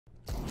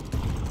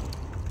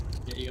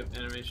get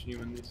animation you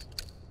win these.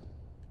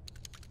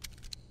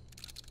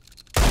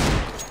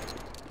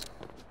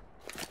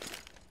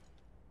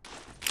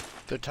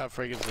 Their top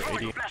frag is the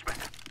 80.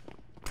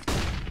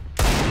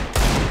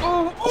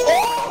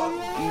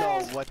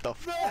 No, what the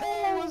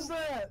hell was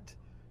that?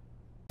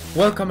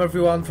 Welcome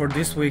everyone. For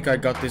this week I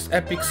got this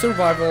epic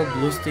survival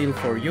blue steel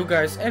for you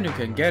guys, and you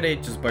can get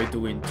it just by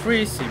doing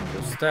 3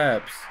 simple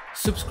steps.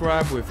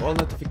 Subscribe with all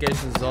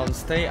notifications on,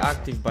 stay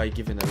active by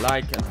giving a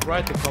like and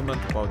write a comment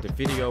about the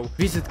video.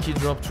 Visit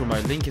Keydrop through my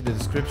link in the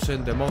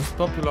description, the most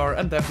popular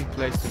and epic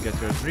place to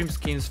get your dream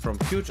skins from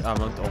huge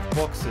amount of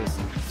boxes.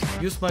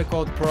 Use my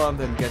code Proland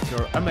and get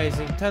your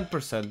amazing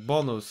 10%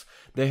 bonus.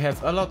 They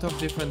have a lot of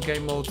different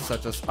game modes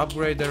such as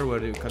Upgrader,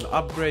 where you can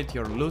upgrade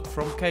your loot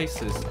from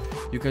cases.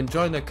 You can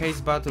join a case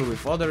battle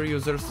with other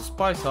users to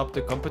spice up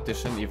the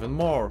competition even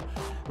more.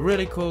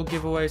 Really cool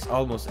giveaways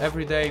almost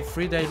every day,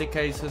 free daily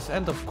cases,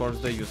 and of course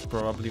they use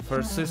probably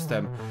first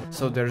system,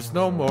 so there's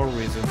no more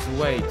reason to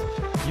wait.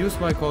 Use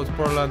my code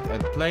Proland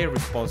and play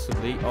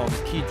responsibly on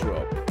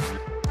Keydrop.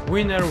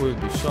 Winner will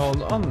be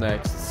shown on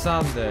next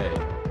Sunday.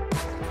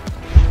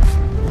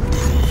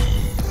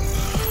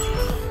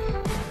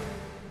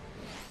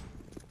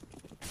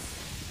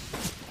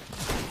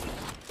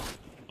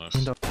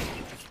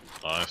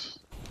 Nice.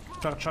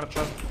 Short.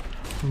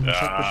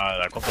 Ja,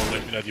 da kommt auch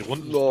gleich wieder die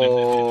Runden.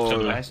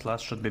 Nice,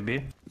 last should be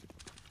B.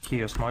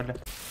 Here, smiley.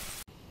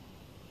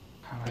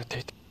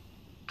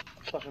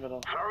 Flashing it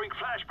on. Throwing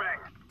flashbang.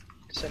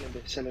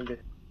 Sending B.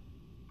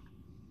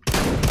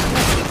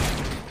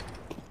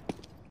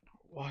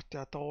 What, det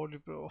er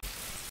dårligt, bro.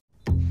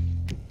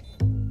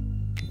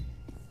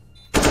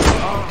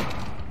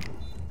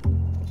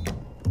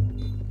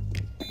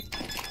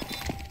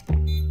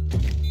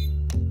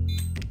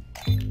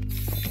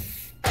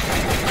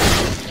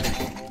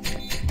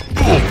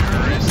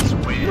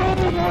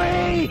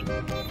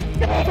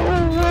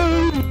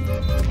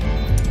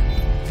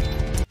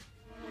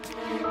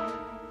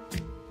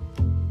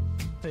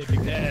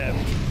 Damn.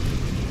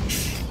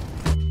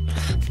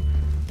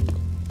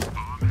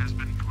 Bomb has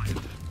been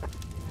planted.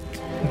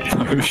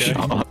 No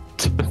shot.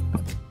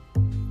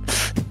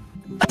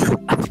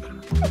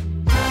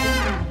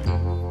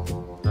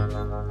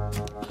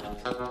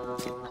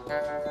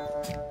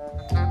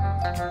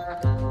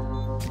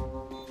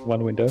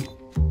 One window.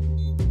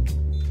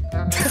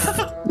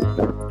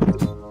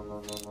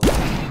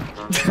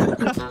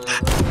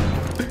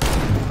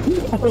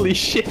 Holy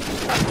shit!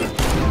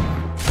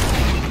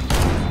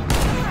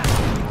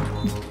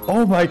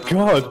 Oh my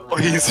god! Oh,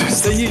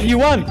 Jesus. You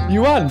won!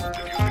 You won!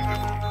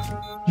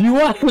 You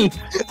won!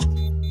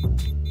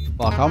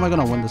 Fuck, how am I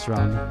gonna win this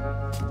round?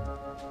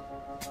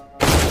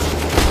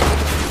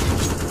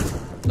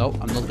 Nope,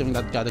 I'm not giving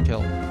that guy the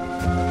kill.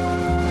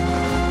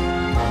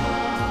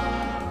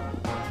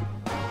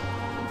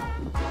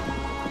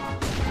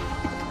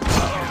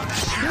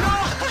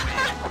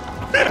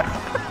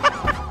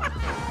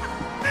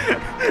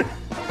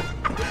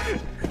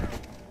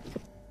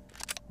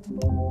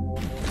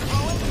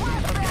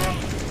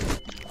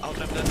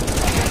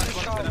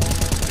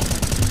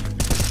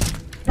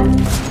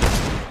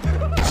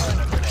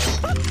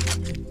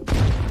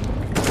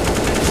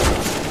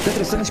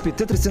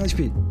 Tetris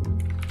HP.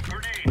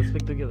 Let's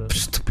stick together.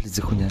 Что, блядь,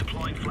 за хуйня?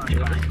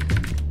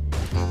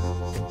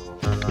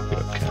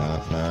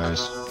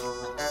 Nice.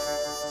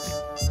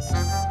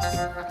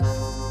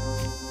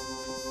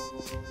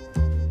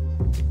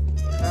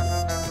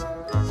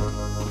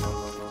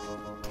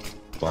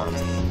 Bomb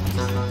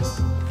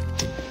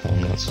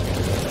that side.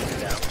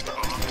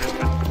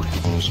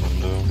 Close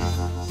window.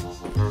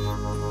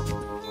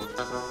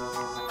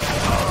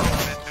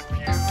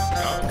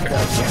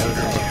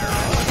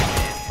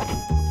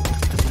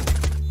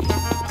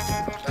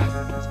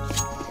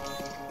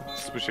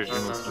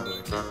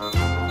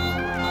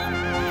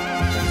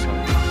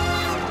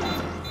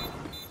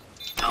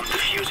 I'm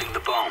defusing the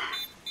bomb.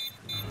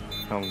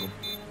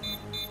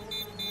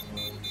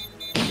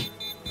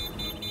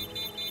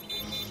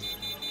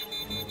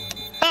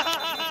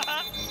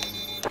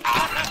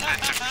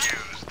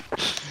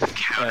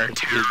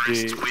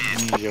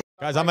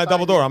 Guys, I'm at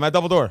double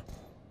door.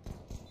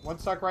 One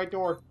stuck right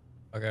door.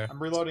 Okay. I'm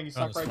reloading, he's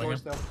stuck right door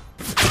still.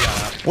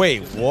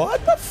 Wait,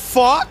 what the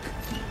fuck?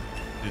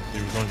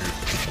 He was on you.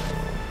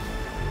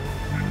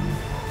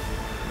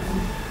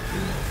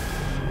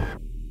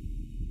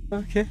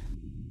 Okay.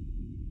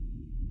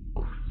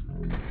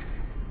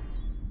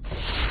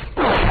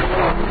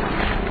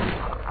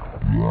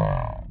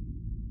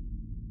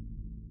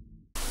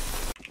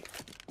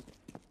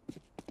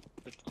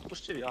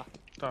 Puścili, a.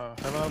 Tak,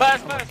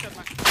 Bez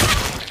jednak.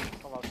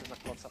 Chował się za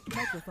kloca.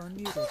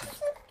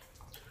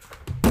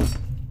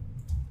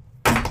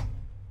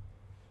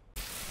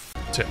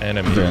 To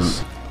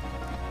enemies.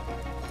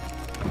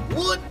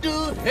 What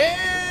the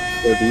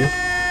hell?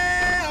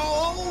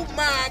 Oh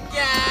my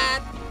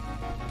god!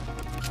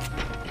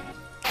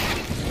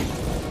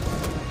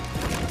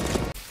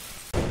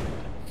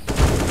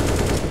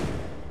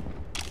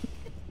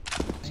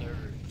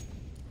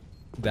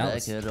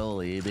 That could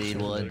only mean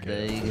one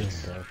thing.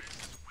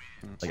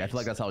 Like I feel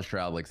like that's how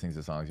Shroud like sings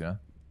the songs, you know?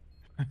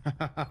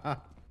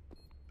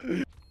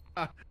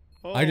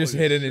 I just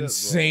hit an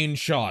insane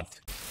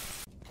shot.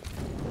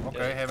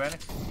 Okay, hey man.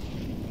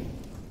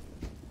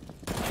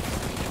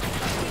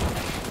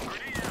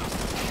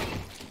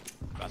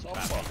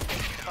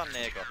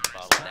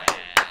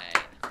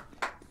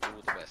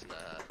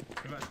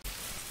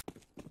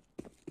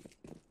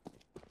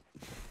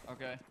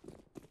 Okay.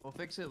 We'll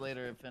fix it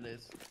later if it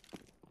is.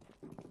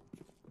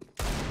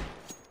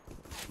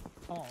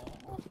 Oh.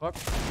 Fuck. Oh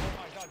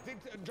my god,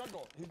 dinked in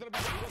jungle. He's gonna be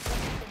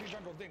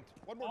jungle, dinked.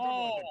 One more jungle,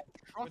 I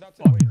think. Wait, that's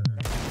it.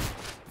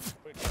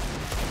 Wait.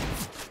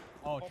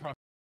 Oh, truck.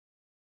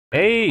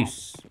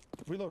 Ace!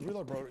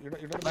 Reload, bro. You're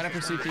not Line up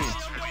for CT.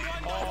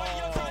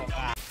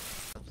 Oh.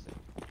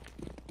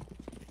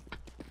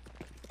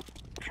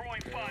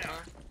 Throwing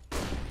fire.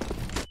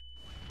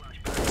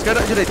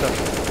 Esquerda, direita.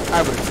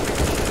 Árvore.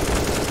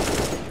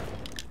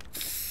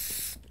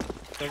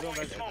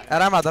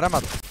 Era armado, era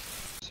armado.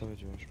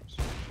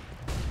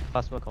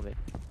 Passe-moi quand même.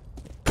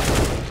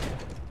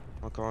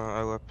 Encore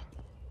un web.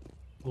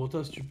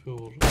 Rotas, tu peux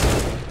rouge.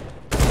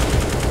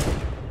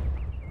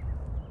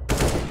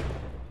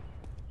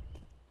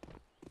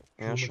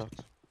 Et un short.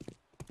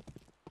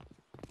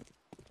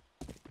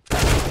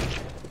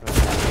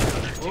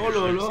 Oh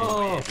là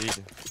là!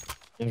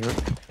 Bien joué.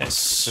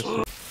 Yes.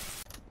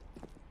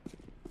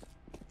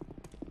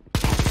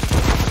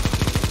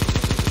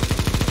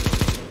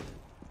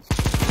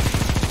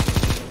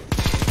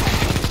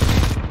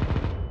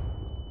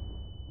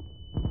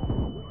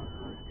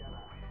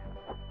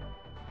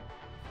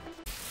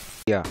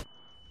 Yeah.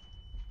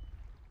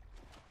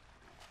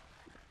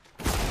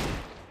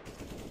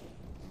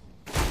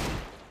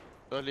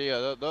 Dos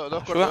ligas,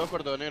 dos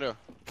cortos, negro.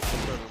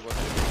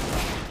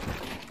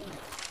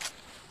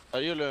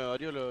 Ariolo,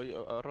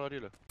 agarró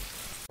Ariolo.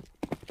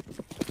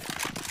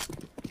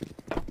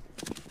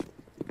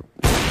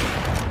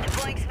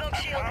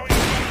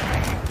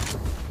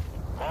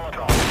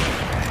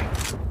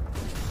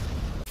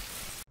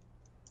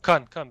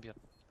 Kan bir.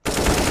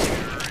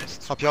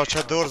 Kapıyı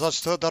açar, dörz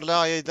açtı, darla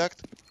ayı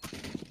dakt.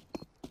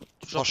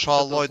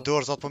 Maşallah,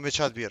 dörz atma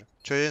meçat bir.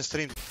 Çöyün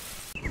stream.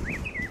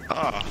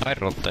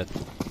 I rolled that.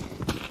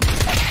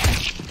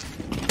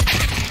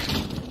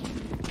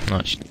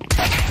 Nice.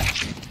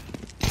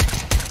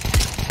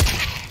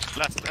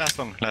 Last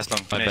long.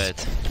 My bad.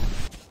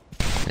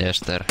 Yes,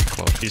 there.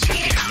 Close.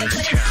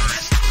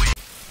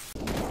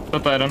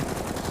 Tata jeden.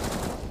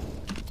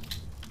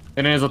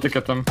 Jeden jest za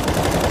tykietem.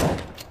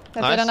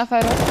 Zabieram na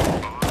fajru.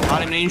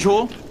 Ale ninja.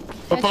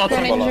 Pod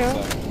palacem.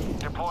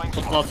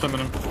 Pod palacem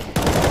jeden.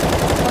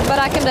 Pod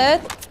barákem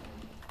dead.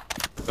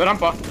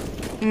 Rampa.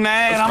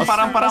 Ne, rampa.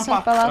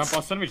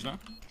 Rampa sandwich, ne?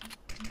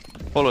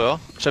 Polu jo,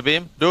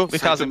 přebím, jdu,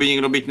 vycházím. To by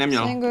nikdo být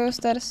neměl. Slinguju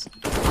stairs.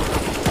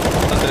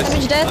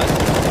 Sandwich dead.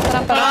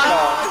 Rampa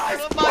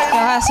dead.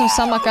 Já jsem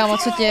sama, kámo,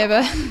 co ti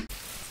jebe.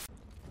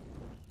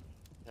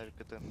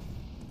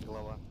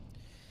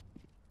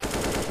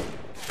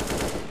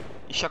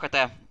 Еще КТ.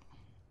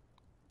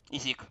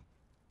 Изик.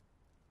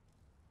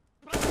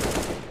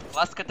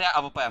 Ласт КТ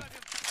АВП.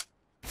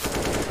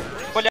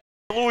 Бля,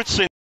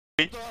 лучший.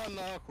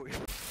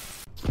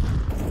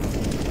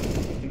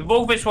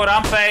 Dwóch wyszło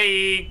rampę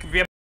i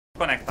dwie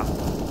konekta.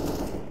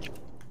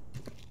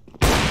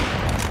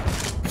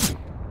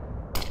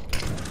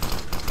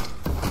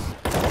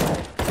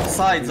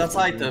 Side, za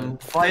sitem,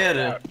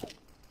 fajery.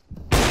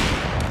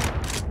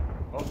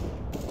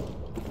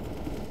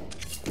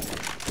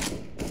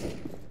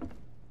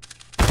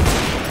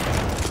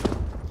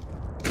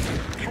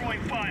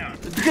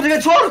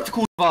 Ty short,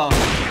 kurwa!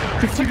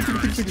 Ty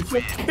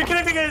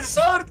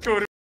short,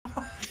 kurwa!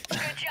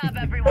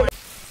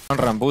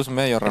 Rambus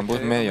medio.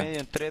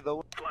 3,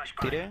 2, 1,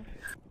 tiré.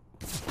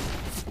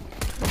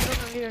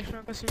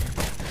 Banco.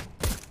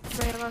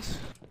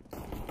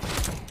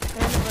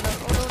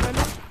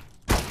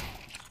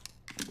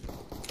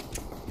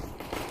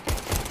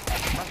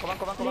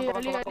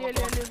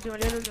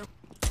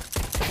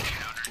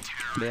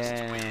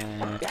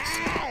 Bien.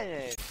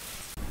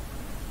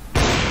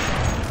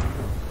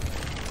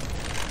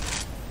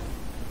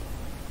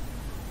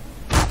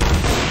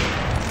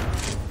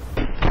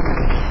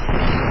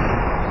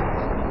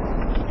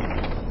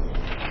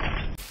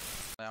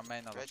 Ja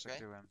maina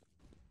przykryłem.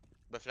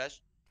 B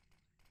flash?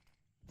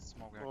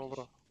 Smoke jakiś.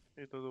 Dobra,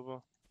 idę do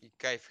B. I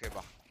cave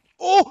chyba.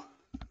 O!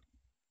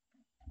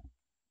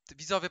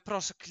 Widzowie,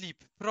 proszę klip,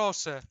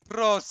 proszę.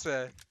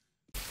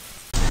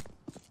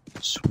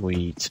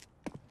 Sweet.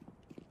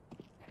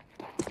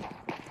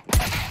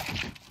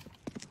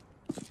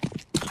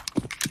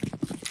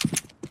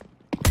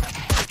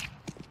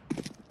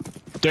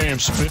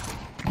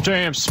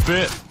 Damn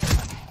spit.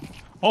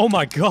 Oh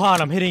my god,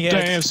 I'm hitting it.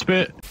 Damn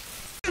spit.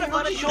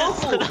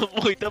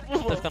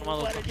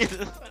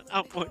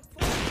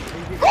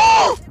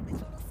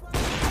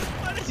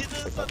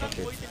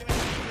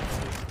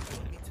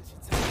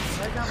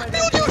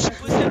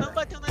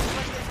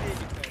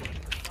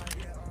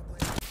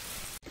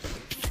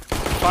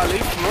 Falei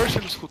flor, você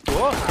não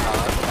escutou?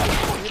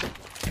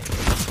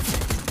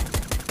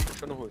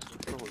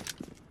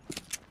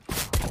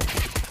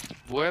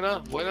 Buena,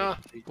 buena,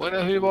 buena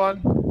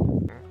everyone.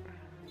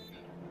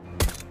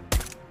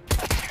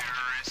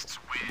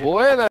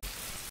 Buena.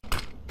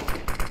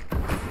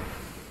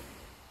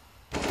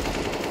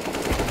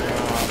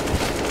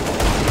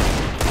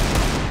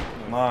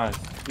 Nice.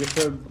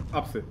 Jeszcze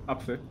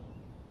apsy.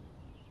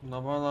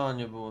 Na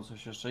bananie było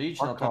coś jeszcze.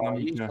 Idź na to,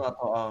 idź na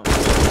to, a.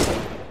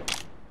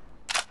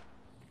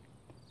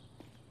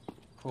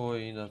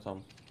 Chuj, idę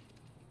tam.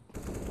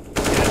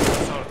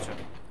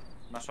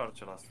 Na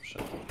szorcie las.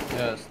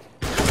 Jest.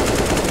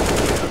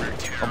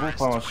 A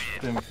bufa masz w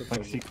tym,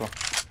 Mexico.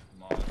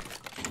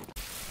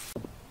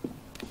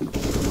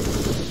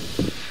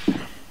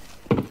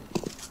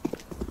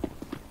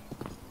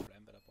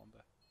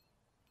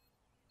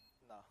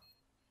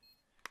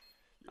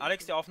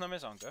 Alex, die Aufnahme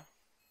ist an, gell?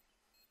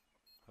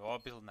 Ja,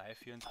 ein bisschen neu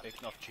für uns,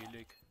 Becken auf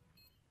chillig.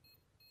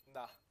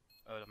 Na.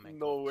 Oh mein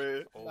No Gott.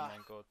 way. Oh Na.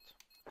 mein Gott.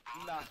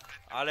 Na.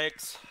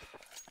 Alex.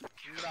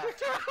 Na.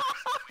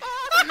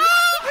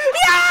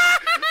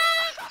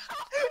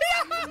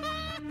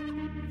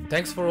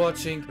 Thanks for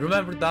watching.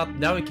 Remember that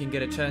now you can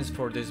get a chance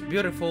for this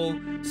beautiful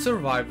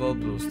survival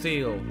blue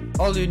steel.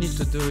 All you need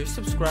to do is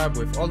subscribe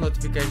with all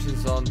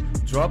notifications on,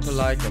 drop a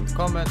like and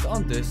comment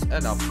on this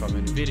and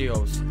upcoming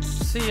videos.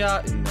 See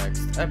ya in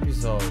next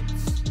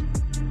episodes.